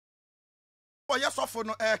yes sofo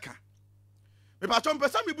no eka me pa chom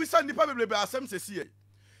pesa me busa nipa bebrebe asem sesiye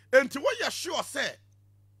enti wo ye sure say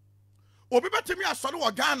obi betimi asore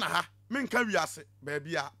wo Ghana ha me nka wiase ba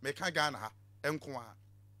bia me ka Ghana ha enko a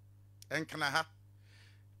enkana ha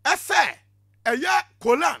ese eye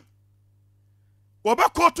Kolan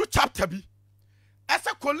obeko to chapter bi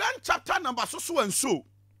ese Kolan chapter number so and so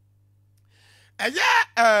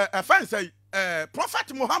eye say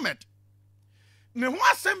Prophet Muhammad ne ho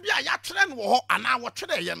asem bia ya twere no ho ana wo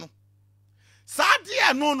twere ye no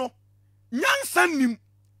saade no nyansa nim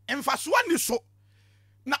emfaso ani so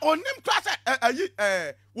na onim class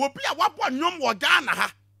obi a wabo nyom wo Ghana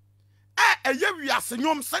ha eye wiase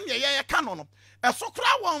nyom sane ye ka no eso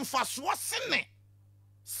kra wo mfaso sene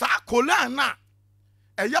sa Kolan na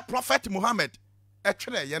eye Prophet Muhammad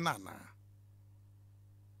twere ye na na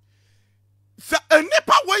sa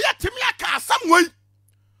enipa wo ye timi aka asam wo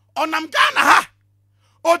onam Ghana ha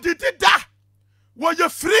odidi da wo ye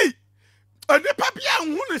free enipa bia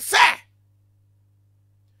hunu se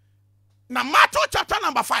na Matthew chapter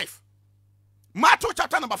number 5 Matthew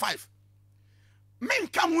chapter number 5 men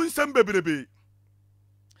kam hu nsem bebrebe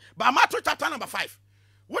ba Matthew chapter number 5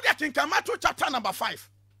 what you think Matthew chapter number 5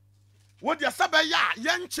 what you say ya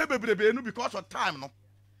yenche bebrebe no because of time no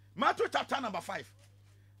Matthew chapter number 5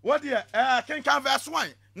 what you can verse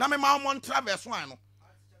 1 na me ma montra verse 1 no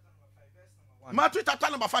Matthew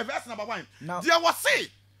chapter number 5 verse number 1 there was say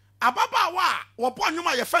ababa wa wo bo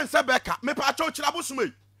nwuma ye fence beka me pa cho kira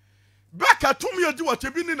bosumai beka tumi edi wo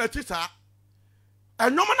tebi ni na tisa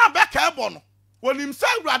enwom na beka ebo no wonim say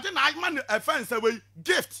urade na ma ne fence we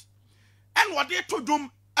gift en wo de to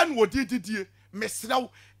dum en wo di didie mesrew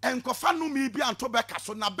enkofa no mi bi anto beka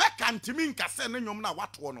so na beka ntimi nkase ne nwom na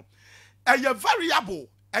wato no eye variable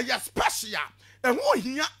eye special eho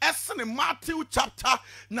hia esene Matthew chapter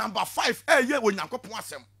number 5 eye onyankopon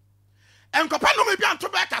asem enkopa no me bi anto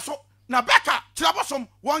beka so na beka kirabosom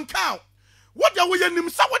won kan wo de wo yenim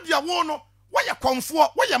sa wo de wo no wo ye konfo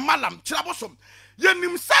wo ye malam kirabosom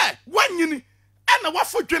yenim sa wanyini ena wo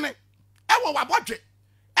fodwene e wo wabodwe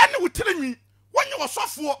ene wo tirenwi wo nye wo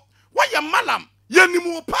sofo wo ye malam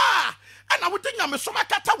yenim wo pa ena wo de nyame so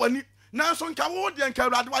makata wani nanso nka wo de nka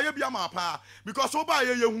urade wa ye bia ma pa because wo ba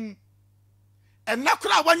ye yehu ena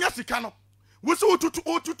kura wanya sika no wo se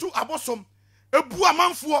otutu abosom ebu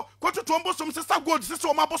amanfo kotutu abosom sesa gold sesa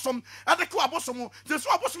o mabosom adeke abosom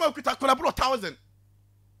sesa abosom akuta kora bro 1000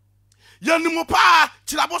 yanimu pa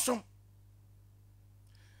kira abosom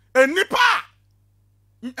enipa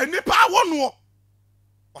wono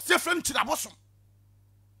o se friend kira abosom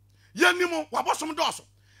yanimu wabosom doso.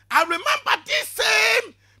 I remember this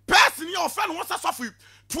same person your friend was suffer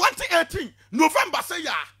 2018 November say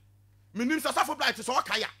ya minim suffer blight so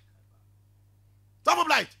okaya suffer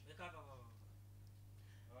blight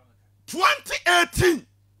 2018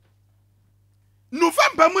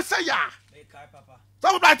 November musaya mekai papa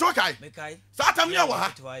so blight okay mekai satam ne wo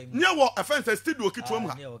ha ne wo offense studio kitwam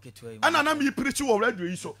ha ana na me preach wo radio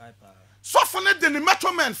yi so for ne de ne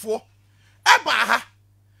metroman fo eba ha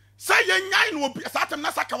say ye nyan no obi satam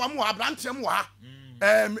na saka wa mu abrantiam wa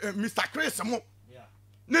Mr. Chris mo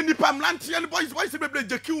ne nipa mlantie ne boys bebre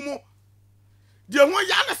jekiw mo de ho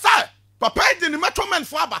ya ne say papa de ne metroman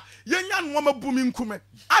fo aba ye nyan no mabumi nkume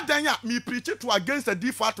adanya me preach to against a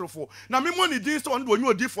D4 na me money din so on do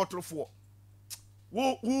onyu D4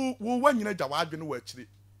 wo wanyina gya wa adwene wa akire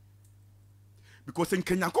because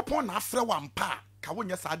nkanyankopon na afre wa mpa ka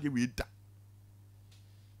wonya sa de we da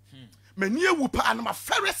mani ewu pa na ma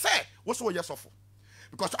fere say wo so ye sofo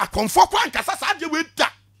because akonfo kwa nkasa sa de we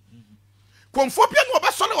da konfo bia no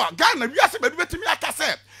obesole wa Ghana wiase ba betimi aka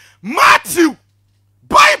say Matthew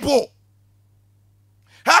Bible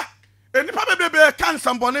ha enipa bebebe kan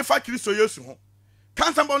sambone fa Kristo Yesu ho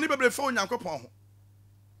kan sambone bebebe fa onyankopon ho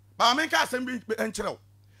ba men ka asem bi enkyerɛw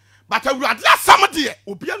but awurade asam de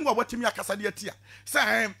obia no watimi akasa de atia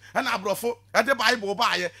say na abrofo e de Bible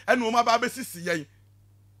ba ye e no ma ba besisi yen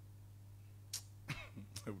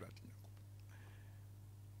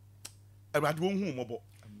awurade wo hu mobo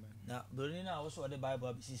na boni na wo so de Bible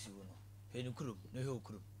abesisi wo no he ni kurum no he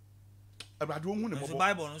okurum awurade wo hu ne mobo so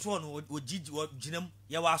Bible no so no ginam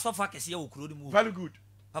ye wa asofa kese ye okuro di mu very good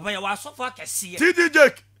papa ye wa asofa kese TD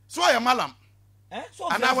Jake so ya malam so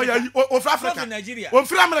ana wa ya of Africa Nigeria o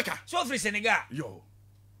free America so free Senegal yo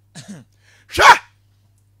sha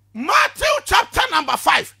Matthew chapter number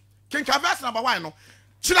 5 kinka verse number 1 no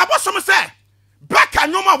kirabosom say beka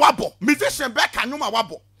nyoma wabo musician beka nyoma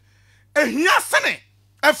wabo ehia sene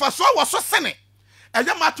efaso wo so sene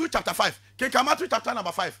eya Matthew chapter 5 kinka Matthew chapter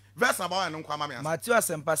number 5 verse number 1 no kwa mama Matthew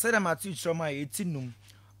asempa say Matthew choma 18 num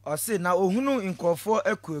Ɔse na ohunu nkrɔfo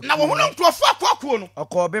akuaku. Na ohunu nkrɔfo akuaku no.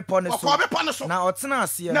 Ɔkɔbe pɔ ne so. Ɔkɔbe pɔ ne so. Na ɔtena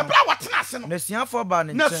ase Na bra wɔtena ase no. Na suafo ba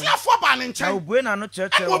ne nkyɛn. Na suafo ba ne nkyɛn. Na obue na no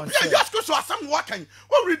kyerɛkyerɛ wɔn sɛ. Obi Yesu Kristo asɛm wɔ kan.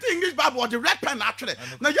 Wo read English Bible the red pen atwere.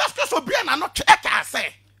 Na Yesu Kristo obi na no kyerɛ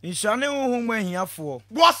sɛ. Nhyane honhom ahiafoɔ.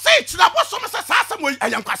 Wɔ se kyerɛ bosom sɛ saa asɛm wɔ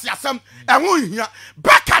ɛyɛ nkwase asɛm. Ɛho hia.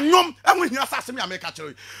 Bɛka nnwom ɛho hia saa asɛm ya meka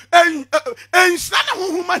kyerɛ. Nhyane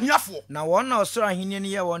honhom ahiafoɔ. Na wɔn na ɔsoro ahenni ne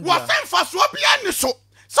yɛ wɔn dia. Wɔ se mfasoɔ bia ni so.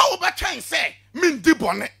 Sɛ wobɛtwɛn sɛ mendi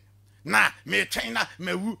bɔne. Na metwɛn na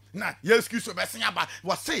mawu na Yesu Kristo bɛsen aba.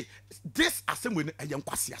 Wɔ se this asɛm wɔ ɛyɛ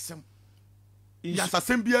nkwase asɛm.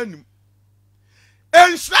 Yasasɛm bia nim.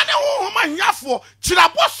 Nhyane honhom ahiafoɔ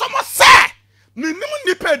kyerɛ bosom sɛ ninim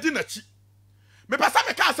nipa di nachi me pasa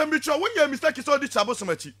me ka asem bi tro wonya mistake so di chabo so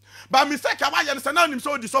machi ba mistake awa ye se na nim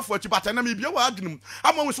so di sofo achi but na me bia wa adwinum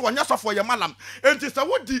ama wo so wonya sofo ye malam enti se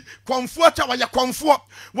wodi konfo achi wa ye konfo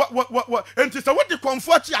enti se wodi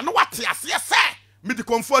konfo achi ana wate ase se me di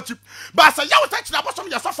konfo achi ba se ya wo ta chira bosom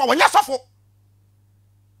ye sofo wonya sofo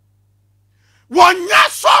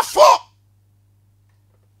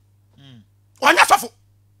wonya sofo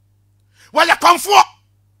wa ye konfo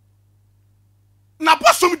na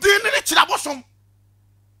bosom din ne kyira bosom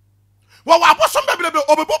wo wa bosom bebrebe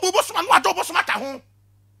obebo bosom anu ado bosom aka ho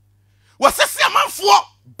wo sese amanfo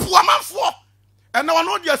bu amanfo ena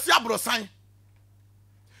wono de asi abrosan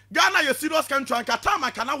Ghana ye serious country an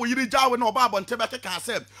katama kana wo yiri jawe na oba abonte be keka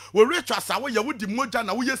se wo retwa sa wo ye wodi moja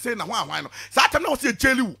na wo ye sei na ho ahwan no sa atem na wo se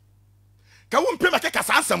jeli wo ka wo mpe be keka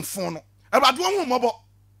sa ansem no ebade wo hu mobo.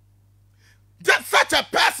 Just such a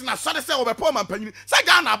person as sorry say over poor man penny. Say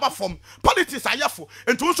Ghana about from politics are yafo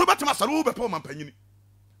and to also better master over poor man penny.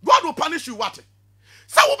 God will punish you what?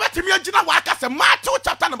 So we better me agina waka say Matthew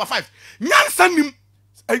chapter number 5. Nyansa nim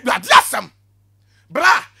bladiasam.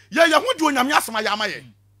 Bra, ye hu di onyam yasam ayama ye.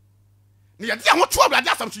 Ne ye dia ho to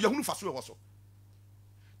bladiasam so ye hunu faso e wo so.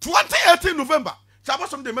 2018 November.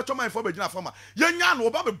 Chabosom de metro man for be gina forma. Ye nya no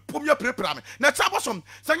oba be pom ye prepare me. Na chabosom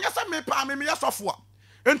say nyasa me pa me yasofo a.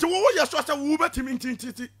 Enti wo ye so say wo betimi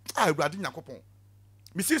ntintiti awurade nyakopon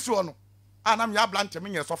misisi no ana me ablante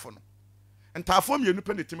me nye sofo no entafo me enu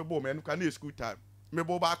pe ne timi bo me enu ka na school time me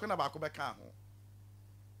bo ba ko na ba ko be ka ho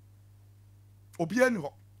obi ani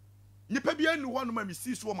ho nipa bi ani ho no ma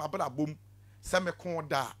misisi wo ma bra bom se me kon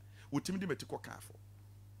da otimi di metiko kafo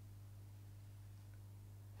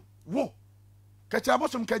wo kacha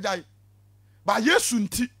bosom kajai ba Yesu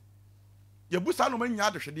nti ye busa no ma nya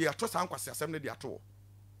adhwede ya to san kwase asem ne de ato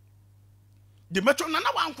the metro na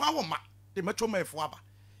wankwa wo ma the metro mefo aba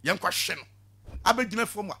ye nkwa hwe no abegina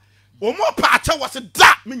fom a o mo pa acha wo se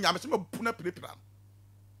da me nya me se mabuna pirepira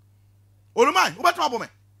oluman wo beto abome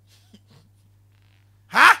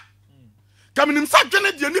ha kaminim sa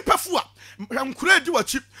dwene de nipa fu a hwankura di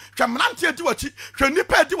wachi hwamrante di wachi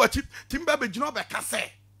hwanipa di wachi timba begina obeka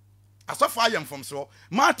se asofo ayem from so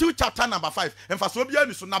Matthew chapter number 5 emfaso bia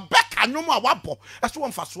ni so na beka nwom a wabo eso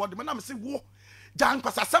emfaso de me na me se wo jan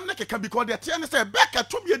kwasa sam ne keka because the tie ne say beka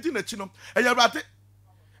to bi edi na chi no eyawrade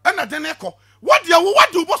ena de ne ko wode wo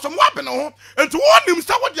wode bosom wa be ne ho enti wo nim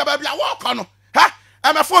sa wode ba bia wo ko no ha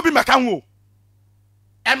emefo bi meka ho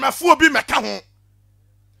emefo bi meka ho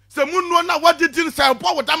se munno na wode din say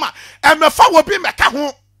bo wo dama emefo wo bi meka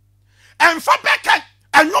ho emfa beka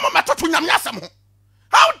enwom metoto nyame asem ho.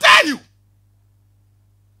 How dare you?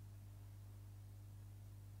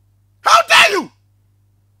 How dare you?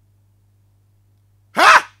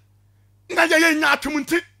 Huh? Na ye nya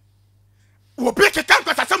atwumunti. Wo be ke kan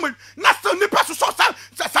kwasa sam na so ni paso so sam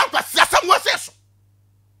kwasa sam wo se so.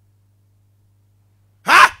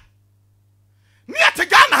 Huh? Ni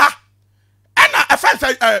ategana ha. Ena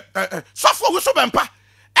offense sofo wo so bempa.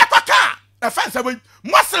 Ekwaka offense we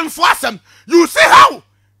Muslim for asem. You see how?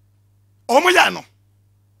 Omoya no.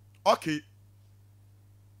 Okay.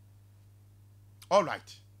 All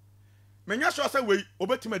right. Menya sure say we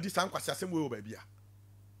obetima di san kwase asem we obabia.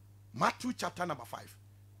 Matthew chapter number 5.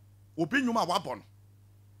 Obi nyuma wabon.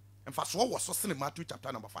 Emfa so wo so sene Matthew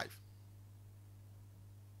chapter number 5.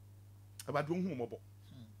 Abadu hu mobo.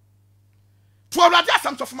 To awrade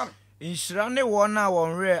asam to fama. Inhyira ne won na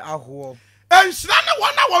won werɛ ahoɔ. Inhyira ne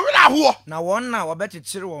won na won werɛ ahoɔ. Na won na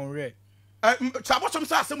wɔbɛkyekyere won werɛ. Chabosom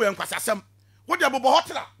sa asem we nkwase asem. What the Bobo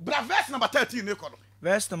Hotla? Verse number 13.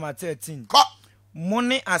 Verse number 13.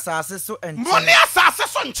 Money asase so enchene. Money asase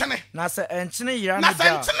so enchene. Na se enchene yira na se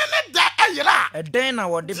enchene ne da ayira. Eden na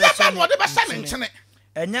wode be enchene.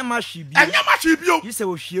 Enyama hwibio. Enyama hwibio. Yise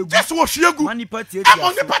wo hwiegu. Yes wo hwiegu. Mani patie.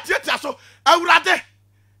 Amoni patie so. Awurade.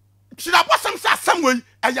 Shira bosam sa asem wei.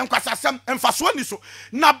 Eyankwasa asem emfaso ani so.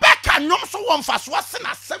 Na beka nyom so wo mfaso se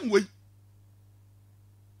na asem wei.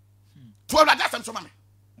 To awurade asem so mame.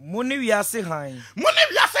 Muni wiase han.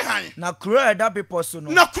 Na kuro eda bepo so no.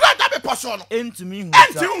 Entumi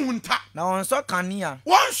hunta. Na onso kanea.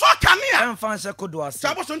 Emfa nse kodo ase.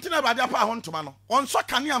 Chabo so ntina bade apa ho ntoma no. Onso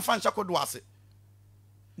kanea mfa nse kodo ase.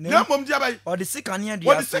 Na mom dia bai. Odisi kanea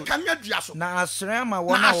dua so. Na asre ma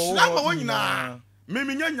wona wo. Na asre ma wonyina.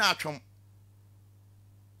 Me nya atwom.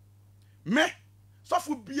 Me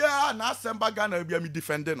sofu bia na asemba Ghana bia me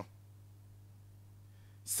defend no.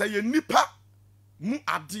 Say ye nipa mu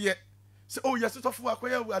ade. Say oh yes sofu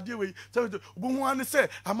akoya ade we. Say obo ane say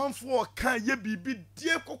amanfo kan ye bibi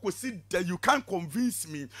die kokosi that you can't convince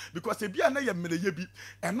me because e bia na ye mere ye bi.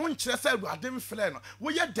 Eno nkire say ade mfre no.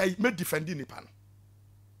 Wo ye dai me defend nipa no.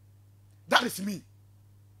 That is me.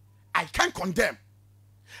 I can't condemn.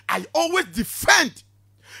 I always defend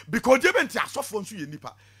because even ti asofo nso ye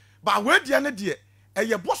nipa. But we die ne die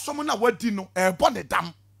eye bosom na wadi no e bo ne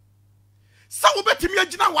dam. Sa wo betimi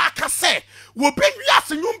agina wa aka se wo be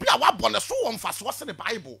wiase nyum bia wa bo ne so wo mfa so se the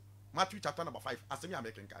Bible. Matthew chapter number 5 asemi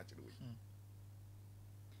American ka chire we.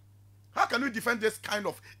 How can you defend this kind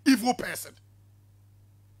of evil person?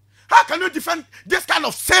 How can you defend this kind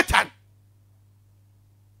of Satan?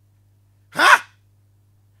 Huh?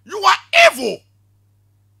 You are evil.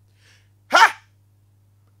 Huh?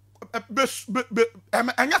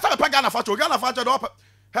 Anya sa pa Ghana fa do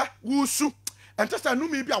huh? Wusu. Ente sa no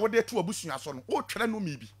mi bi a wo de to abusua so no. O twere no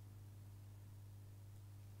mi bi.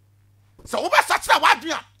 So wo ba sacha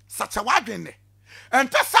wadwen a, sacha wadwen ne.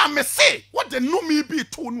 Ente sa me se wo de no mi bi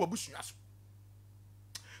to no abusua so.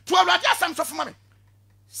 To awurade asam so foma me.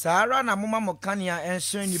 Sara na mama mokania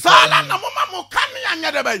enhyen nipa. Sara na mama mokania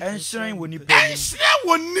nya de bai. Enhyen wo nipa. Enhyen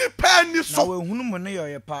wo nipa ni so. Na wo hunu mo ne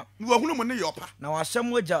yoyepa. Wo hunu mo ne yopa. Na wa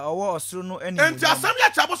hyem oja owo osoro no ani mo. Enti asam ya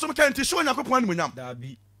cha bosom kan ti hwe Yakopon ani mo nyam.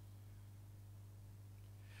 Dabi.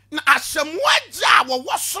 Na ahyem oja wo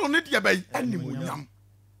wosoro ne de bai ani mo nyam.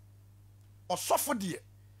 Osofo de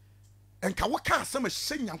enka wo ka asam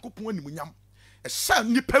hye Yakopon ani mo nyam. E hye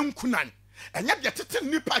nipa nkunan. Enya de tete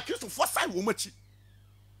nipa Kristofo sai wo machi.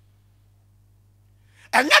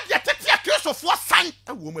 And yet you take a case of what sign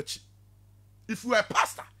a woman. If you are a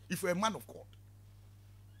pastor, if you are a man of God.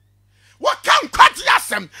 What can cut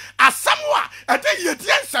yasem as someone a day you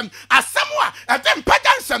dancem as someone a them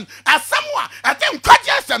pagansem as someone a them cut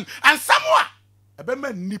yasem and someone a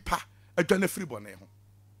beman nipa a done a free bonnet.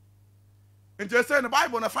 And just say in the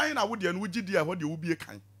Bible, and I find out would you and would you dear what you will be a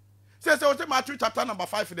kind. Says Matthew chapter number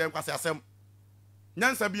 5 for them because I say,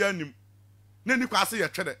 Nansa be a name. Then you can see a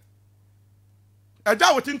treasure. A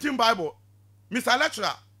jaw in Bible, Mr.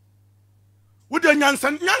 Lecturer. Would the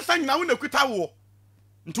Yansan now in the Quita war?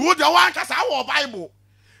 Into what your one cast our Bible.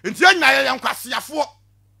 Into your young Cassia for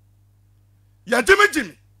your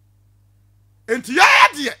Jimmy. Into your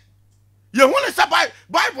idea. You want to say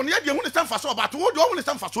Bible, yet you want to stand for so, but what you want to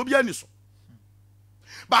stand for so be any so.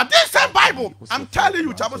 But this same Bible, I'm telling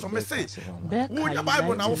you, Chavos, may say, who your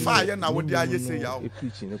Bible now fire now, what dare you say? You're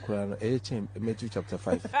preaching the Quran, Matthew chapter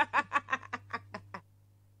 5.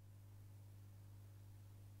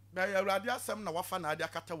 Na ya radio asem na wafa na ade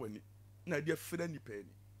akata wani na ade afira ni pani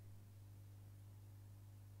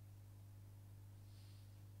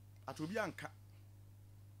atobi anka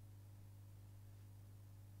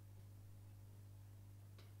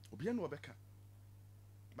obi na obeka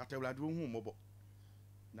bata radio hu mobo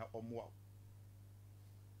na omoa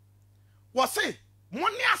wo se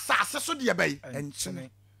moni asase so de bai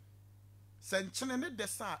enchene senchene ne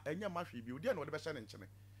desa enya mahwe bi odi na ode be hye ne nchene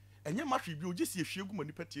enye mahwe bi oji si ehwie gu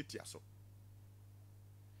mani patietia so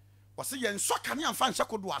wose ye nso kane amfa nhyɛ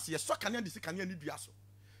kodo ase ye so kane de sikane ani dua so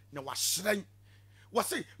na wahyeran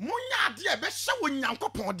wose munya ade e be hye wo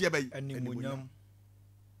Nyankopɔn de bai animunyam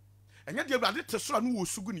enye de Awurade te so no wo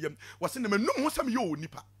sugu ne yam wose na manum ho sam ye o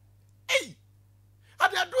nipa ei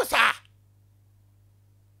ade aduru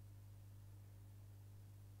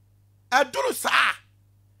sa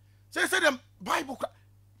say the Bible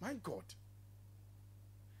my God.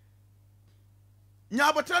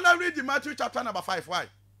 Nyabotra read Matthew chapter number 5.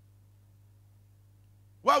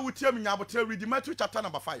 Why would tell me Nyabotra read Matthew chapter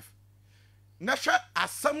number 5? Nasha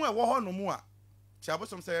as somewhere wo no mu a.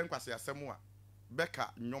 Abosom say enkwase asemu a.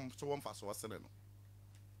 Beka nyom so won so wasene no.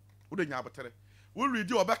 Wo de Nyabotra. We read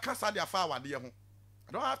you obeka sa de afa awade ho.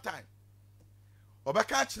 I don't have time.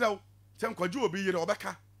 Obeka kire wo se nkwaje obi yire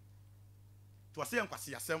obeka. To say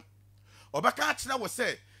enkwase asem. Obeka kire wo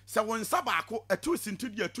se won sa baako atu sintu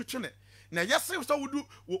di atu twene. Na yesi so wudu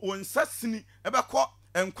wonsa sini ebekọ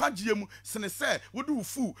enkwagye mu sene se wudu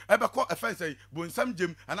ufu ebekọ efense bonsam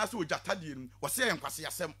gem anase ojatade mu wose yenkwase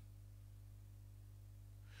yasem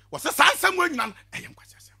wose sansam wanyina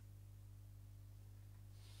yenkwase yasem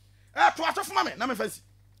to asofo mame na me fansi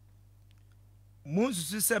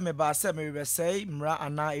Munsusu se me ba se me rebesei mra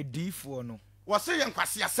ana edifo no. Wose ye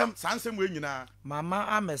nkwase asem sansem we nyina. Mama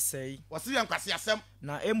amesei. Wose ye nkwase asem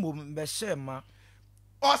Na emom be shema.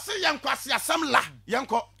 Ose ye nkwase asem la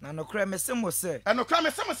yenko. Na nokra me se mo se. Enokra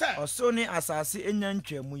me se mo se. Oso ni asase enya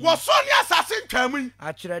ntwamu yi. Woso ni asase ntwamu yi.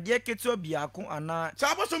 Akyerede keto biako ana.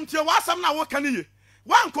 Cha abosom tie wa asem na wo kan ye.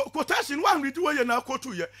 One quotation one read way na quote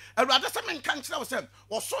ye. Awurade se men kan kire wo se.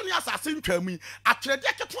 Woso ni asase ntwamu yi. Akyerede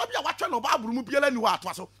keto bia watwe no Bible mu biala ni wa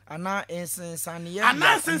ato so. Ana insensane ye.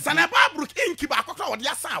 Ana insensane Bible inki ba akokra wo de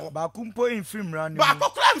asa ho. Ba kumpo infrimra ni. Ba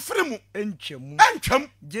akokra mfirimu. Entwam.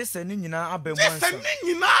 Jese ni nyina abamu ansa. Jese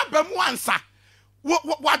ni nyina abamu ansa.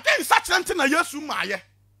 Wa den sachrent na Yesu maaye.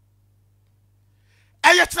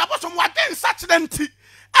 Eye tirabosom wa den sachrent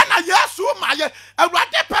ana Yesu maaye.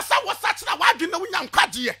 Awurade pesa wo sachra wa dwene wo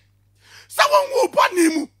nyankwaje. Se won wu boni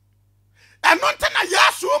mu. Eno nte na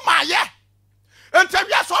Yesu maaye.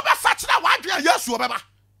 Entawia so be sachra wa dwene Yesu obeba.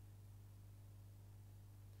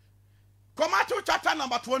 Matthew chapter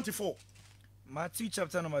number 24. Matthew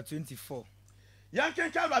chapter number 24.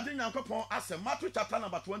 Yankenka Awurade Nyankopon asem Matthew chapter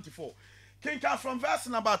number 24. Kinka from verse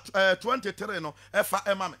number 23 no efa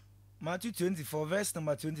emame. Matthew 24 verse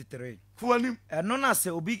number 23. Fuanim. Eno na se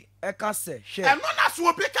obi eka se hwe. Eno na se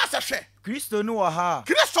obi ka se hwe. Kristo ni wo ha.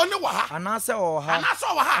 Kristo ni wo ha. Anase wo ha. Anase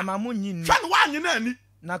wo ha. Amamu nyini. Hwe no wa nyina ani.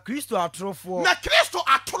 Na Kristo atorofo. Na Kristo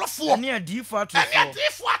atorofo. Ene adifo atorofo. Ene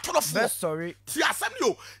adifo atorofo. Be sorry. Ti asem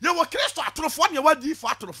yo. Ye wo Kristo atorofo ne wa adifo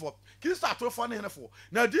atorofo. Kristo atorofo ne henefo.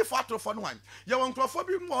 Na adifo atorofo no wan. Ye wo nkrofo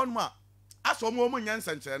bi mu onu a. Aso mo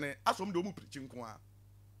nyansa nkyene. Aso mo de mo preach nko a.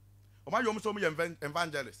 O ma yo mo so mo ye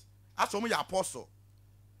evangelist. Aso mo ye apostle.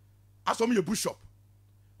 Aso mo ye bishop.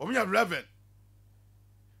 O mo ye reverend.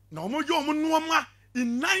 Na o mo yo mo nuoma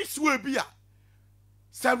in nice way bi a.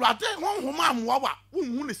 Se Awurade won homa amwa wa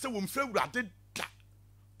wonhu ne se wo mfra Awurade da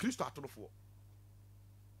Kristo atorofo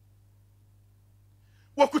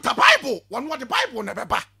wokuta Bible won the Bible na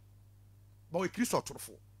beba ba we Kristo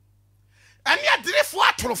atorofo ene adirefo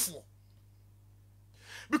atorofo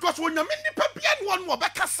because when you nipa bia ne won wo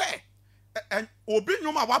beka se obi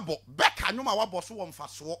nwoma wabo beka nwoma wabo so wo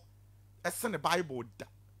mfaso ese ne Bible da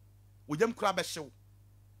wo yam kura be hyew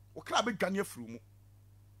wo kra be dwane afuru mu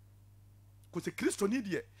because Kristo ni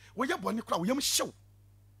de wo ye boni kura wo yam hyew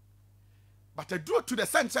but I draw to the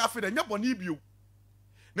sense after the nya boni bio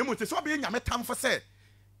ne mo te so be nyame tamfo se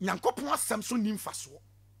nyankopon asem so nim faso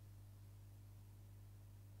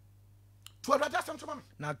to Awurade asem to mama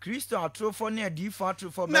na Kristo atorofo ne adifo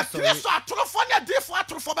atorofo be na sorry Kristo atorofo ne adifo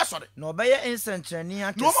atorofo be sorry na obeye ensenkyerene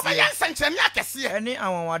akese no mo be ensenkyerene akese ene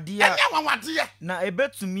anwanwade na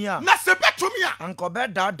ebetumi a na se betumi a ankobe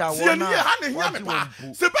dada wona se ni ha ne hia me pa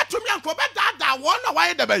se betumi ankobe dada wona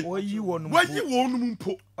waye da bai oyi wonum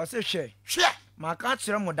mpo o se hwe maka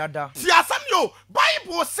kire mo dada ti asam yo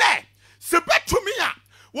Bible say se betumi a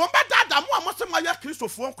won be dada mo amosema ya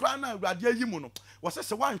Kristofo nkra na Awurade ayi mu no wo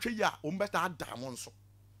se wanhwe yi a won be dada mo nso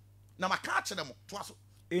na maka kire mo to aso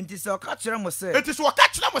enti se o ka kire mo se enti se o ka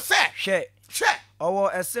kire mo se hwe owo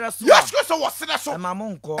esere so yes Kristo wo sere so mama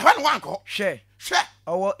nko he no wanko hwe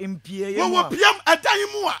owo impie ye wo piam adan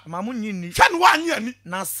mu a mama nyini hwe no wanye ani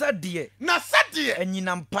na sade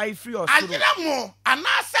anyina mpai free osoro agire mo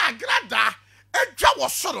anase agrada edwa wo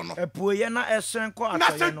soro no epuoye na ehyen ko atoye no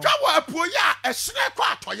na se dwa wo epuoye a ehyen ko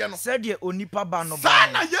atoye no sade onipa ba no ba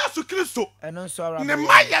na Yesu Kristo eno nso ara ne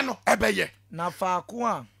maye no ebeye na faako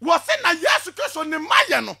a wo se na Yesu Kristo ne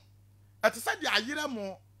maye no etese de ayire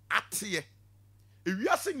mo ateye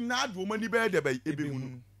ewiase nyina do mani be de be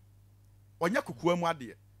ebehunu onya kokua mu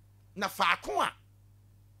ade na faako a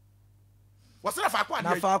wo se na faako a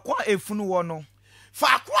na faako a efunu wo no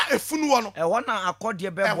faako a efunu wo no e wona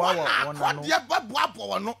akode beboa wo no akode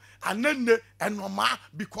beboa no anenne enoma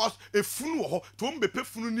because efunu wo ho to mbepe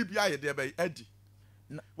funu ni bia ye de be adi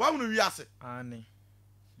wa hunu wiase ani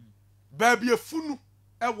ba bia efunu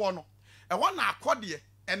e wo no e wona akode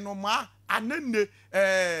enoma anenne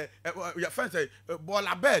ya fancy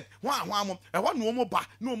bola bed ho amom e ho no mo ba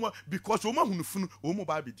no mo because o ma hunu funu o mo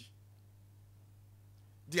ba bedi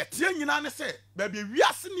de tie nyina ne se ba bia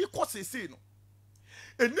wiase ni kosese no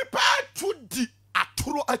enipa to di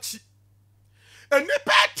atoro achi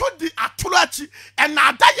enipa to di atoro achi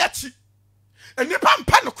enada ya chi enipa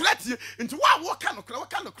mpa no kura tie nti wo ka no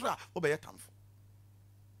kura wo be yetamfo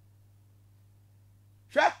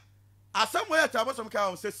hwe asemo ya tabosom ka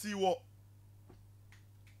on se siwo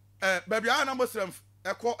baby ana muslim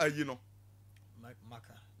eko ayi no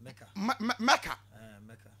meka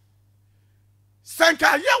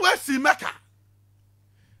sanka ye we si meka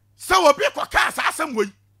se obi ko ka asem wo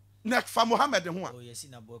na fa Muhammad ho a o yesi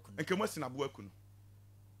na bo akunu nke mo si na bo akunu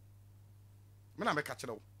me na me ka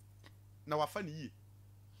kire wo na wa fa ne yi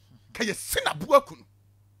ka ye sina buaku no.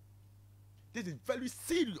 This is very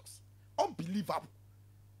serious, unbelievable.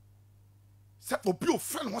 Se obi o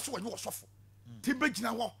friend wo so wo sofo ti be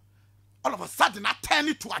gina wo all of a sudden I turn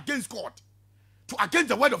it to against God, to against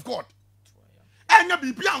the word of God. Enya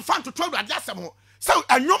bibi amfa to 12 ade asem ho se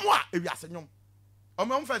anwom a ewi asenyom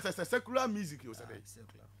omem fa se secular music you say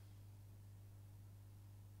secular.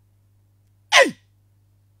 Hey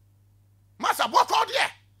masa boko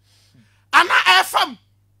there ana FM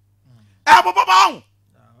eboboba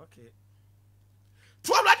okay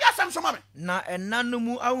 12 ade asem so mame na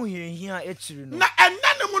enanumu ahohiahia ekiri no na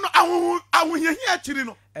enanumu no ahohiahia ekiri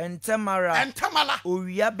no entemara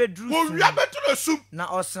owia bedru sum na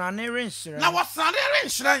osrane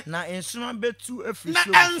renhyira na ensuma betu afiri so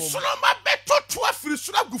na ensuma betu to afiri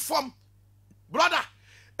so agufom brother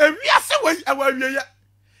ewiase we awieye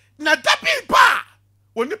na dabi ba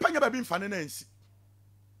onipa nya ba bi mfane na ansi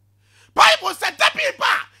Bible said dabi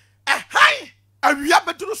ba han awia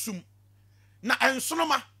bedru sum na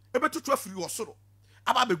ensuma ebetu to afiri osoro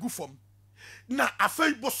aba begufom na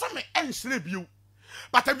afei bosome enhyire biu.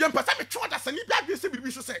 But I am person me twa da sani bia gbe se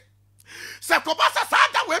bibi so se kobasa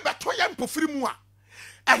saada we beto ye mpofiri mu a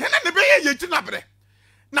ehene ne be ye gina bre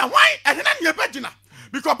na why ehene ne be gina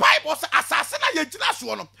because Bible say asase na ye gina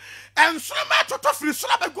so no ensoro ma toto firi so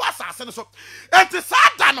na be gu asase no so enti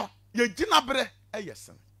saada no ye gina bre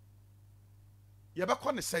eyesen ye be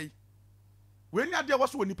ko ne sei we ni ade wo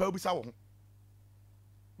so woni pa obisa wo ho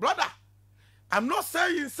brother. I'm not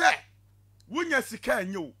saying say wunya sika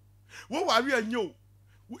anyo wo wari anyo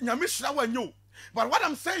nyame hira wa anyo, but what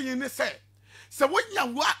I'm saying is say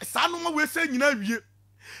wonya wa sanoma we say nyina wie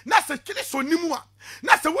na se Kristo nimu a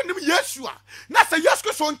na se wonim Yesu a na se Yesu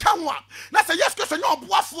Kristo nka ho a na se Yesu Kristo nya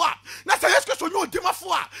oboafo a na se Yesu Kristo nya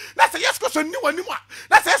odimafo a na se Yesu Kristo ni wanimu a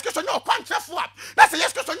na se Yesu Kristo nya okwantrefo a na se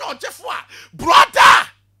Yesu Kristo nya ojefo a brother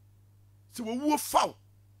se wo wuo faw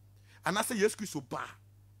ana se Yesu Kristo ba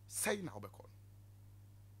say na obekọ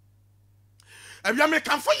ebia me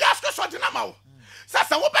kanfo Yesu Kristo dinama wo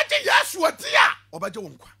sasa wo beje Yesu odi a obeje wo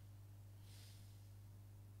nkwa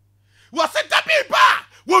wo se dabi ba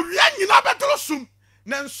wo wia nyina betoro sum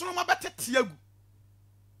na nsonoma betete agu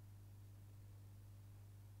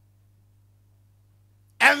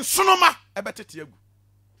ensonoma ebetete agu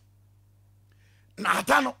na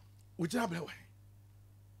adano wogina bre wo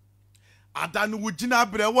adano wogina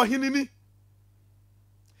bre wo hinini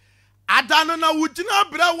adano na wogina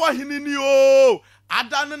bre wo hinini o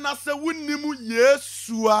adano na se wonimu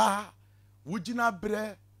Yesu a wogina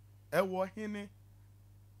bre wo hini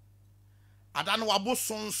adano wabo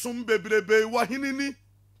sonsom bebrebe wo hinini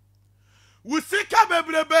wusika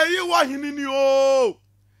bebrebe yi wo hinini o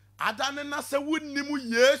adano na se wonimu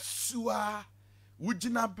Yesu a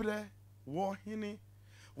wogina bre wo hini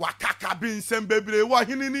wakaka binsem bebrebe wo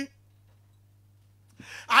hinini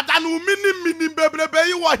adano mini bebrebe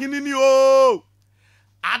yi wo hinini o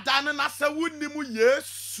adano na se wonimu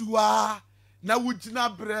Yesu a na wogina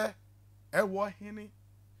bre wo hini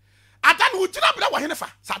adano wogina bre wo hini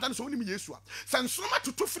fa sa adano so wonimu Yesu a sensonoma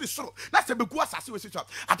tutu firi soro na se begu asase we situa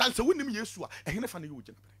adano so wonimu Yesu a hini fa na yi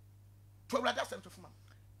wogina bre to awurade asem to fuma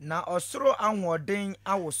na osoro ahoden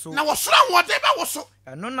awoso na osoro ahoden ba woso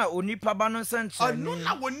eno na onipa ba no nsankyere eno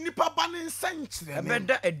na wonipa ba no nsankyere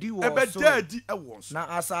ebeda adi wo ebeda adi ewo so na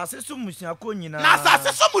asase so musuako nyina na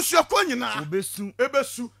asase so musuako nyina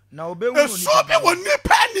ebesu na obewu onipa be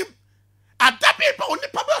wonipa anim adabi ba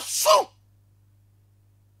onipa be so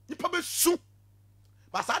nipa be su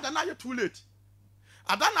basa ada na ye too late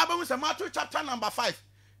ada na ba hu se Matthew chapter number 5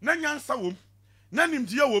 na nyansa wom na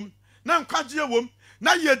nimdie wom na nkwagye wom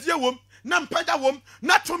na yedie wom na mpeda wom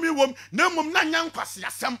na tumi wom na mum na nyankwase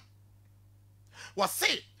asem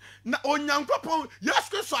wose na onyankopon Yesu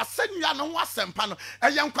Kristo asenya no ho asempa no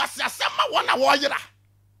eyankwase asem ma wona wo yera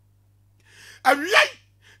awie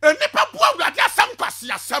enipa bo awurade asem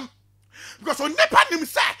kwase asem because onipa nim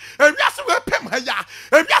se ewiase we pem ha ya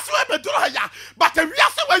ewiase we beduro ha ya but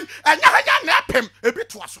ewiase we enya ha ya na pem ebi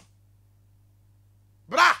to aso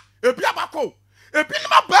bra ebi abako ebi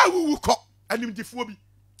nima ba wuwu ko animdifuo bi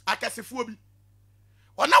akesifuo bi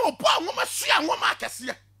ona wo bo anwoma sua nwoma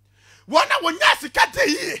akese wona wonya sika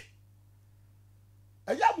de yi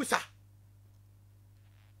eya busa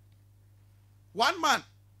one man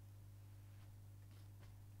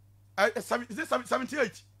is it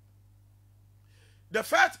 78 the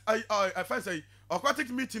first aquatic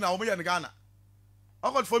meeting na omoye in Ghana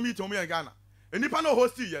aquatic for meeting omoye in Ghana enipa no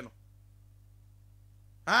host ye no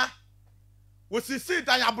we see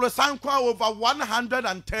that abrosankwa over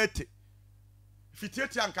 130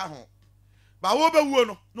 fitieti anka ho ba wo be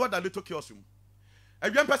wuo no da little kiosum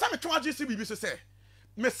Abiam pesa me twa GC bibi so say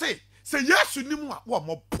me say Yesu ni mu a wo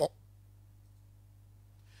mo po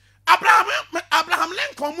Abraham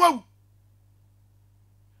Lincoln mo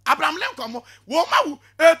Abraham Lincoln mo wo ma wu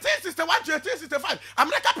 1861 to 1865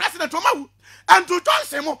 America president wo ma wu Andrew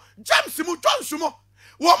Johnson mo James mo Johnson mo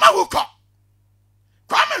wo ma wu ko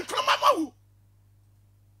Kwame Nkrumah ma wu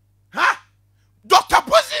ha Dr.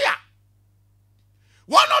 Bozia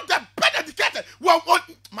one of the better educated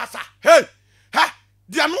masa hey ha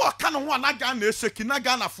dia no aka no ho na Ghana na eseki na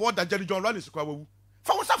Ghana for da Jerry John Lawrence kwa wu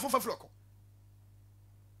fa wo sa fo floko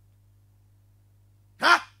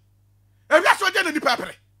ha ewia so je na nipa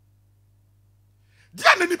pere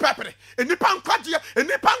dia na nipa pere enipa nkwa dia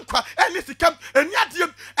enipa nkwa eni sikam eni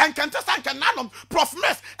adiem enkante sanka nanom prof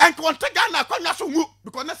mess enkonte Ghana akwa so hu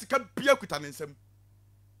because na sikam bia kuta ne nsam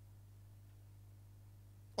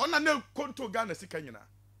ona na konto Ghana sika nyina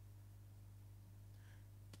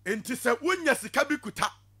enti se wonya sika bi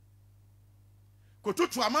kuta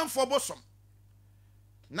kotutu amanfo bosom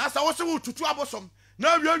na sa wo se wo tutu abosom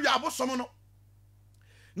na wiawia abosom no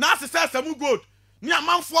na se samu gold ni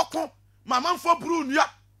amanfo ko ma amanfo bru nua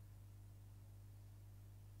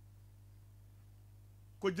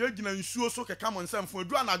ko jegina nsuo so keka mo nsamfo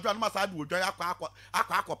edu anadwo na ma sa de odwa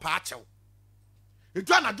akwa pa achew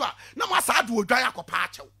edu anadwo na ma sa de odwa akwa pa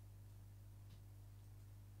achew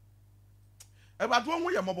ebadu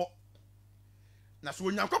ho ye mobo na so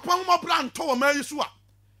onyankopon mo bra nto wo ma yisu a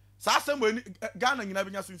sa asem ani Ghana nyina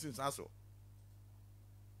benya so nsinsan so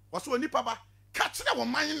wo so onipa ba ka kire wo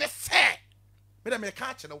man ne se me dem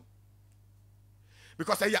ka kire wo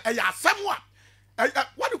because ya asem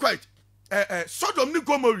what do you call it Sodom ni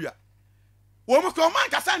Gomorrah wo mo ko man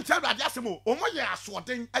ka sa ntia rade asem o mo ye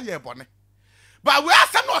asoden aye bone ba we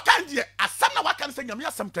asem no kan die asem na waka se nyame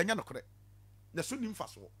asem tanya no kore na so nim fa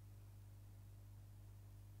so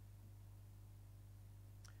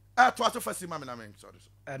to aso fasi ma me na men sorry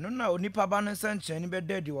eno na onipa ba no nsankyerɛ ni be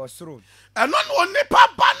daddy wo soro eno na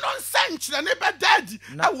onipa ba no nsankyerɛ ni be daddy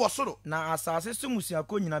wo soro na asase so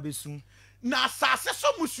musuako nyina besu na asase so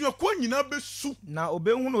musuako nyina besu na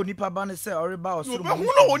obehu na onipa ba no sɛ ɔreba wo soro obehu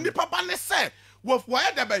na onipa ba no sɛ wo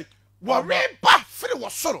yɛ da bai wo reba firi wo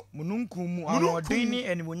soro mununkum mu anodin ni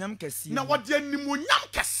animonyam kɛse na wo de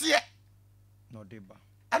animonyam kɛse na odeba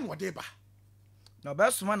an wo de ba na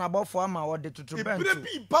besuma na bofo ama wo de tutu bento ebire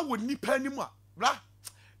bi ba wo nipa anim a bra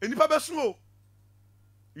enipa besu o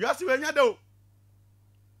wiase we nya de o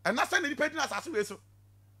ena se nipa di na asase we so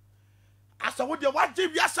asa wo de waje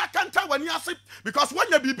wiase kanta wani ase because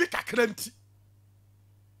wonya bibi kakra nti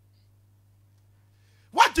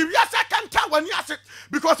waje wiase kanta wani ase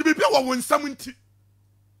because bibi wo nsam nti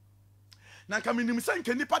na nka minim se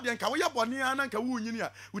nka nipa de nka wo ye bone a na nka wo nyini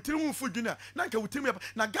a wutiri hu fudwene a na nka wutiri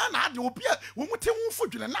na Ghana ade obi a wo muti hu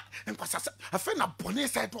fudwene na nkwasase afa na bone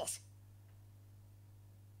se dos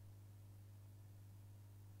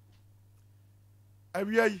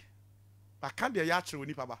awiai aka de ya kire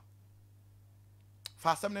oni papa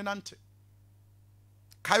fa asem ne nante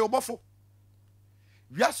kai obofo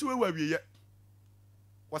wiase we wawiye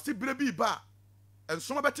wase bire bi ba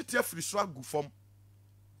ensoma betete afiri so agufom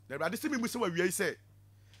na brade se mimu se wawiye se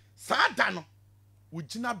saada no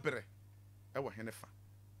wugina bere e wo henefa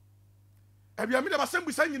abia mi da basem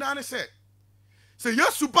bisa nyina ne se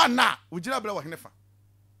Yesu ba na wugina bere wo henefa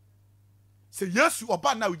se Yesu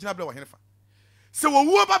oba na wugina bere wo henefa se wo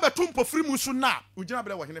wuo ba betum pofiri mu so na wugina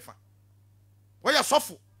bere wo henefa wo ya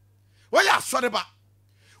sofo wo ya asore ba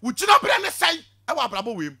wugina bere ne sai e wo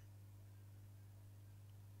abrabo wem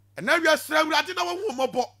na wi asra wurade na wo hu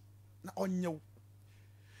mobo na onyew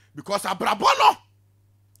because abrabo no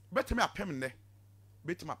betime apem ne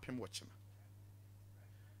betime apem wo china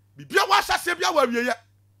bibia wa hyase bia wa wieye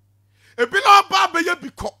ebi na ba be ye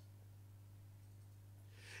biko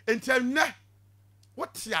entemne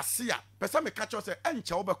what ase a pesa me catch say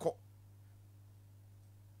enche wo beko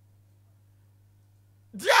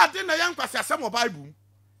dia de na yankwase asem wo bible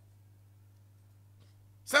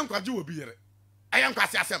sem kwaje wo bi yere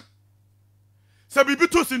ayankwase asem se bibi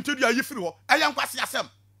to sintu dia yifiri ho ayankwase asem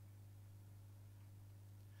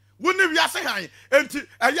woni wiase han enti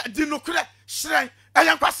aya di nokre hren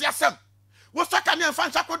ayankwase asem wo saka ne mfa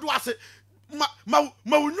ncha kodo ase ma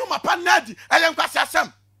wonu mapa nadi ayankwase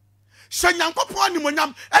asem hyenyankopon ni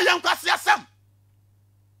monyam ayankwase asem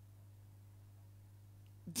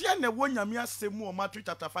dia ne wonyame asem o Matthew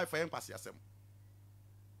chapter 5 ayankwase asem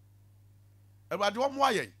Ewade wo mo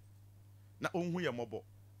ayen na onhu ye mobo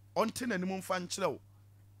onte nanim mfa nkyere wo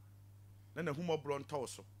na hu mobro nto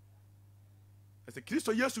so ese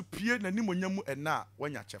Kristo Yesu pie nanim onyamu ena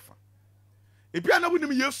wanya chefa ebia na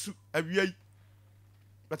wonim Yesu awiai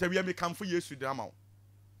but awia me kamfo Yesu drama wo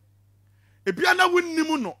ebia na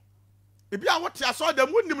wonnim no ebia wote aso da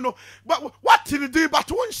wonnim no but what in the but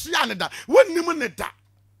won hia ne da wonnim ne da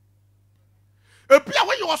ebia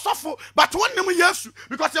wo ye osofo but wonnim Yesu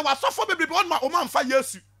because you wasofo bebre on ma o man fa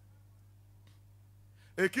Yesu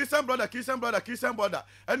a Christian brother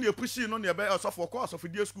and you pushing no near osofo course of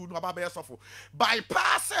the school no aba be osofo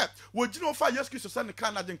bypass wo gino fa Yesu Christ so ne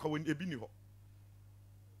kan na denka won ebi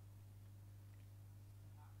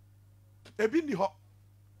ni ho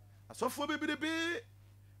asofo bebre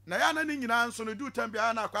na ya na ni nyina nso no du tam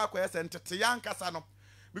bia na akwa ese ntete ya nkasa no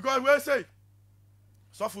because we say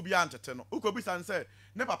sofo bia ntete no ukobi san say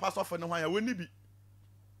ne papa sofo ne hwan ya woni bi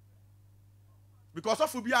because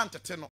sofo bia ntete no